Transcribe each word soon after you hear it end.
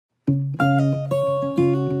Hi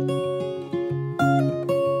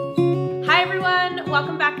everyone,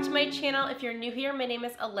 welcome back to my channel. If you're new here, my name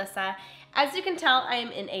is Alyssa. As you can tell, I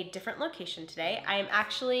am in a different location today. I am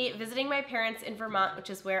actually visiting my parents in Vermont, which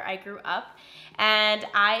is where I grew up, and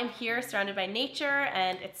I am here surrounded by nature,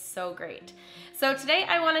 and it's so great. So today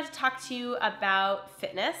I wanted to talk to you about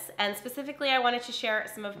fitness, and specifically I wanted to share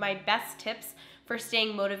some of my best tips for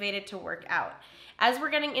staying motivated to work out. As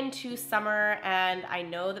we're getting into summer, and I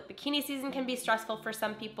know that bikini season can be stressful for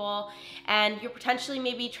some people, and you're potentially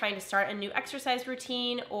maybe trying to start a new exercise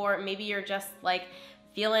routine, or maybe you're just like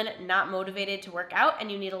feeling not motivated to work out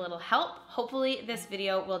and you need a little help, hopefully this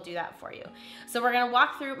video will do that for you. So we're gonna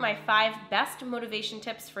walk through my 5 best motivation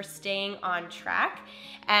tips for staying on track.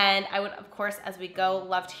 And I would, of course, as we go,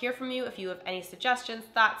 love to hear from you. If you have any suggestions,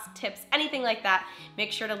 thoughts, tips, anything like that,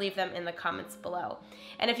 make sure to leave them in the comments below.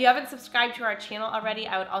 And if you haven't subscribed to our channel already,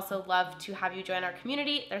 I would also love to have you join our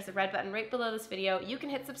community. There's a red button right below this video. You can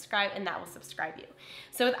hit subscribe and that will subscribe you.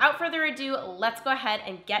 So without further ado, let's go ahead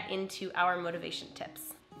and get into our motivation tips.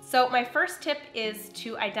 So my first tip is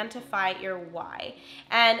to identify your why.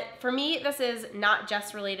 And for me, this is not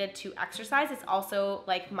just related to exercise, it's also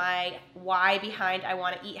like my why behind I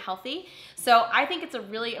want to eat healthy. So I think it's a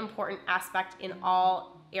really important aspect in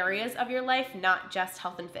all areas of your life, not just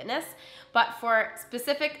health and fitness. But for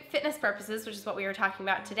specific fitness purposes, which is what we were talking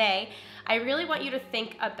about today, I really want you to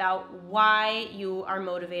think about why you are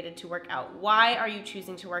motivated to work out. Why are you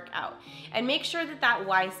choosing to work out? And make sure that that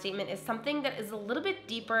why statement is something that is a little bit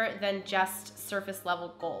deeper than just surface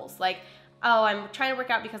level goals. Like, oh, I'm trying to work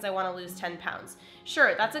out because I want to lose 10 pounds.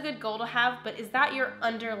 Sure, that's a good goal to have, but is that your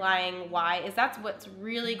underlying why? Is that what's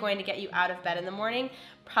really going to get you out of bed in the morning?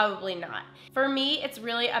 Probably not. For me, it's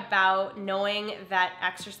really about knowing that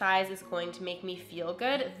exercise is going to make me feel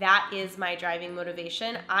good. That is my driving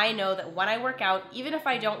motivation. I know that when I work out, even if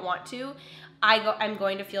I don't want to, I'm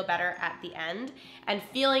going to feel better at the end. And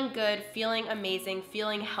feeling good, feeling amazing,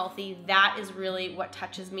 feeling healthy, that is really what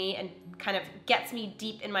touches me and kind of gets me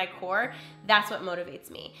deep in my core. That's what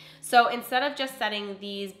motivates me. So instead of just setting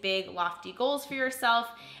these big lofty goals for yourself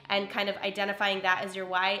and kind of identifying that as your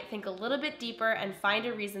why, think a little bit deeper and find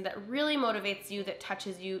a reason that really motivates you, that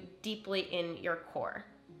touches you deeply in your core.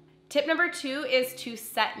 Tip number 2 is to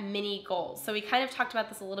set mini goals. So we kind of talked about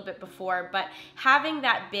this a little bit before, but having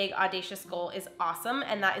that big audacious goal is awesome,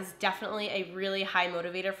 and that is definitely a really high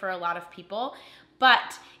motivator for a lot of people.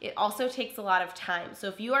 But it also takes a lot of time. So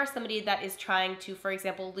if you are somebody that is trying to, for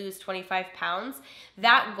example, lose 25 pounds,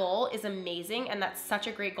 that goal is amazing and that's such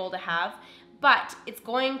a great goal to have, but it's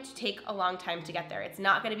going to take a long time to get there. It's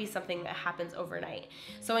not gonna be something that happens overnight.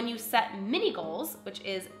 So when you set mini goals, which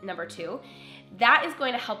is number 2, that is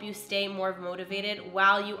going to help you stay more motivated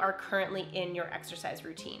while you are currently in your exercise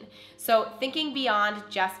routine. So thinking beyond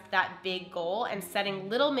just that big goal and setting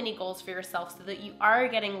little mini goals for yourself so that you are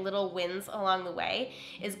getting little wins along the way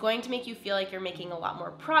is going to make you feel like you're making a lot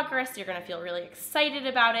more progress, you're gonna feel really excited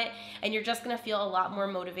about it, and you're just gonna feel a lot more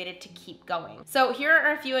motivated to keep going. So here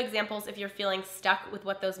are a few examples if you're feeling stuck with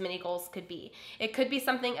what those mini goals could be. It could be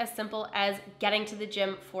something as simple as getting to the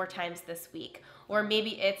gym 4 times this week. Or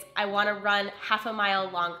maybe it's, I wanna run half a mile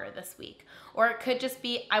longer this week. Or it could just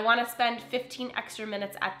be, I wanna spend 15 extra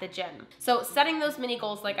minutes at the gym. So setting those mini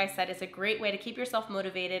goals, like I said, is a great way to keep yourself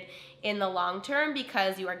motivated in the long term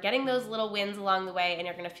because you are getting those little wins along the way and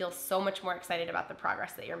you're gonna feel so much more excited about the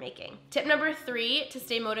progress that you're making. Tip number 3 to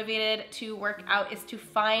stay motivated to work out is to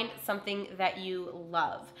find something that you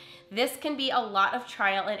love. This can be a lot of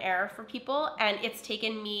trial and error for people, and it's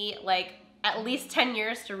taken me like at least 10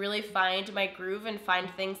 years to really find my groove and find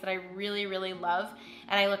things that I really, really love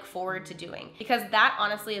and I look forward to doing. Because that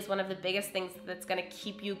honestly is one of the biggest things that's gonna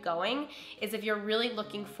keep you going, is if you're really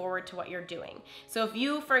looking forward to what you're doing. So if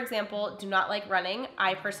you, for example, do not like running,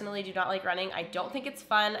 I personally do not like running, I don't think it's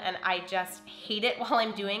fun and I just hate it while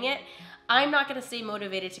I'm doing it, I'm not gonna stay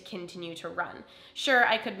motivated to continue to run. Sure,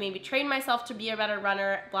 I could maybe train myself to be a better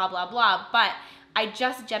runner, blah, blah, blah, but I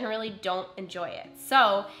just generally don't enjoy it.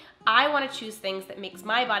 So I want to choose things that makes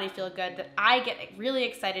my body feel good, that I get really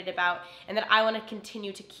excited about, and that I want to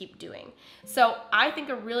continue to keep doing. So I think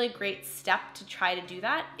a really great step to try to do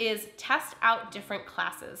that is test out different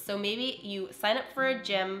classes. So maybe you sign up for a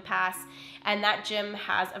gym pass, and that gym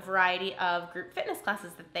has a variety of group fitness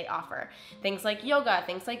classes that they offer. Things like yoga,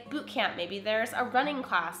 things like boot camp, maybe there's a running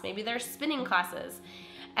class, maybe there's spinning classes.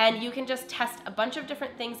 And you can just test a bunch of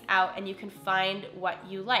different things out and you can find what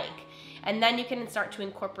you like. And then you can start to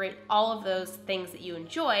incorporate all of those things that you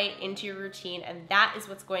enjoy into your routine, and that is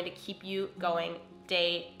what's going to keep you going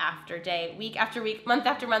day after day, week after week, month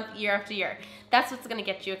after month, year after year. That's what's gonna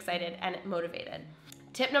get you excited and motivated.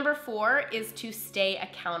 Tip number 4 is to stay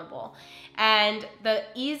accountable. And the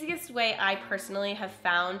easiest way I personally have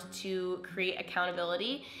found to create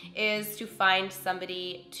accountability is to find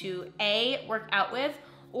somebody to A, work out with,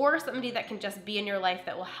 or somebody that can just be in your life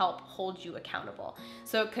that will help hold you accountable.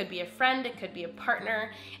 So it could be a friend, it could be a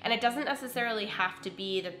partner, and it doesn't necessarily have to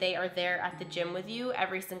be that they are there at the gym with you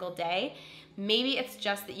every single day. Maybe it's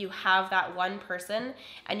just that you have that one person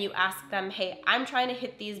and you ask them, hey, I'm trying to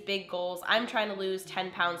hit these big goals. I'm trying to lose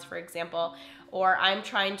 10 pounds, for example, or I'm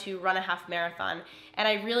trying to run a half marathon, and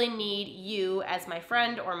I really need you as my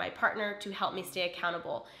friend or my partner to help me stay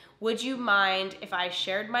accountable. Would you mind if I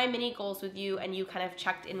shared my mini goals with you and you kind of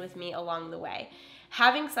checked in with me along the way?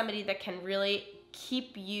 Having somebody that can really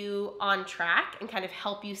keep you on track and kind of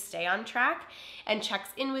help you stay on track and checks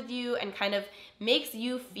in with you and kind of makes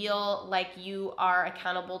you feel like you are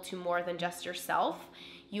accountable to more than just yourself,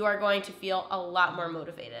 you are going to feel a lot more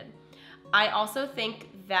motivated. I also think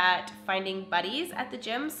that finding buddies at the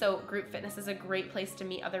gym, so group fitness is a great place to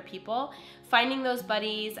meet other people, finding those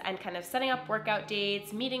buddies and kind of setting up workout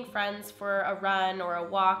dates, meeting friends for a run or a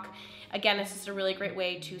walk. Again, it's just a really great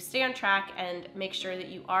way to stay on track and make sure that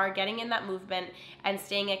you are getting in that movement and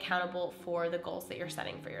staying accountable for the goals that you're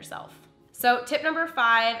setting for yourself. So tip number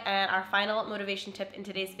 5 and our final motivation tip in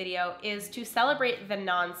today's video is to celebrate the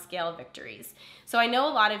non-scale victories. So I know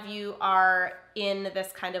a lot of you are in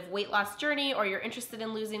this kind of weight loss journey, or you're interested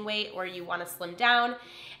in losing weight, or you want to slim down,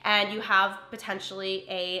 and you have potentially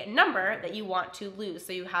a number that you want to lose.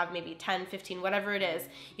 So you have maybe 10, 15, whatever it is.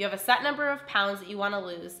 You have a set number of pounds that you want to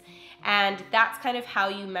lose, and that's kind of how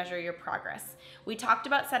you measure your progress. We talked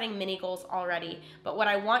about setting mini goals already, but what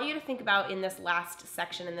I want you to think about in this last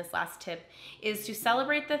section, in this last tip, is to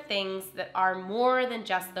celebrate the things that are more than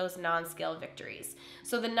just those non-scale victories.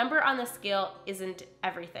 So the number on the scale isn't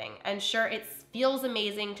everything. And sure, it feels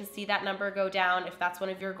amazing to see that number go down if that's one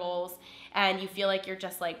of your goals, and you feel like you're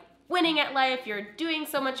just like winning at life, you're doing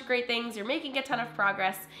so much great things, you're making a ton of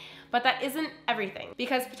progress. But that isn't everything,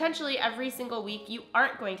 because potentially every single week you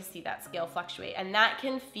aren't going to see that scale fluctuate, and that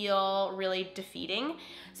can feel really defeating.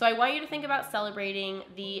 So I want you to think about celebrating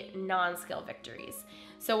the non-scale victories.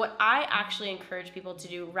 So what I actually encourage people to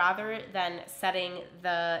do, rather than setting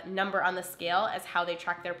the number on the scale as how they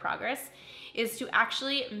track their progress, is to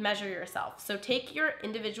actually measure yourself. So take your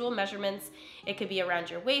individual measurements. It could be around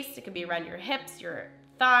your waist, it could be around your hips, your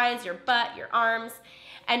thighs, your butt, your arms,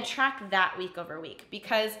 and track that week over week.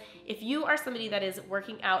 Because if you are somebody that is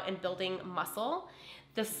working out and building muscle,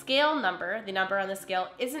 the scale number, the number on the scale,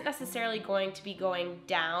 isn't necessarily going to be going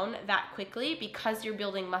down that quickly because you're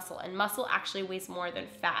building muscle, and muscle actually weighs more than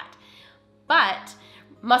fat. But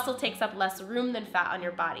muscle takes up less room than fat on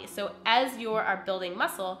your body. So as you are building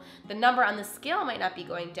muscle, the number on the scale might not be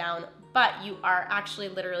going down, but you are actually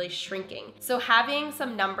literally shrinking. So having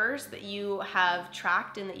some numbers that you have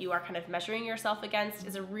tracked and that you are kind of measuring yourself against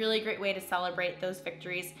is a really great way to celebrate those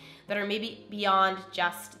victories that are maybe beyond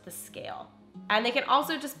just the scale. And they can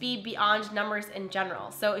also just be beyond numbers in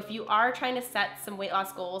general. So if you are trying to set some weight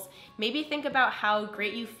loss goals, maybe think about how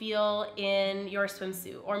great you feel in your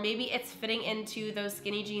swimsuit, or maybe it's fitting into those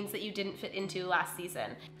skinny jeans that you didn't fit into last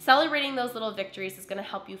season. Celebrating those little victories is gonna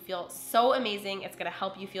help you feel so amazing. It's gonna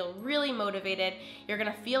help you feel really motivated. You're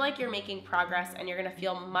gonna feel like you're making progress, and you're gonna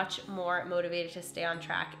feel much more motivated to stay on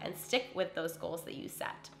track and stick with those goals that you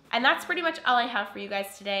set. And that's pretty much all I have for you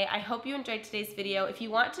guys today. I hope you enjoyed today's video. If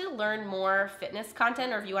you want to learn more fitness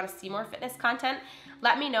content, or if you want to see more fitness content,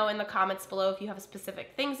 let me know in the comments below if you have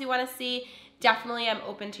specific things you want to see. Definitely, I'm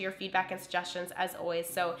open to your feedback and suggestions as always.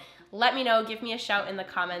 So let me know, give me a shout in the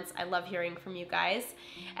comments. I love hearing from you guys.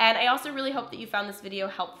 And I also really hope that you found this video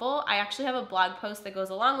helpful. I actually have a blog post that goes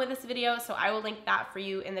along with this video, so I will link that for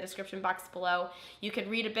you in the description box below. You could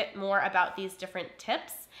read a bit more about these different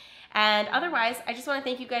tips. And otherwise, I just want to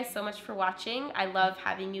thank you guys so much for watching. I love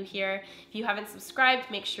having you here. If you haven't subscribed,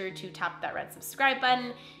 make sure to tap that red subscribe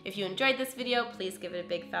button. If you enjoyed this video, please give it a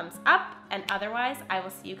big thumbs up. And otherwise, I will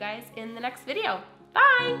see you guys in the next video.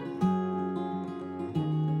 Bye!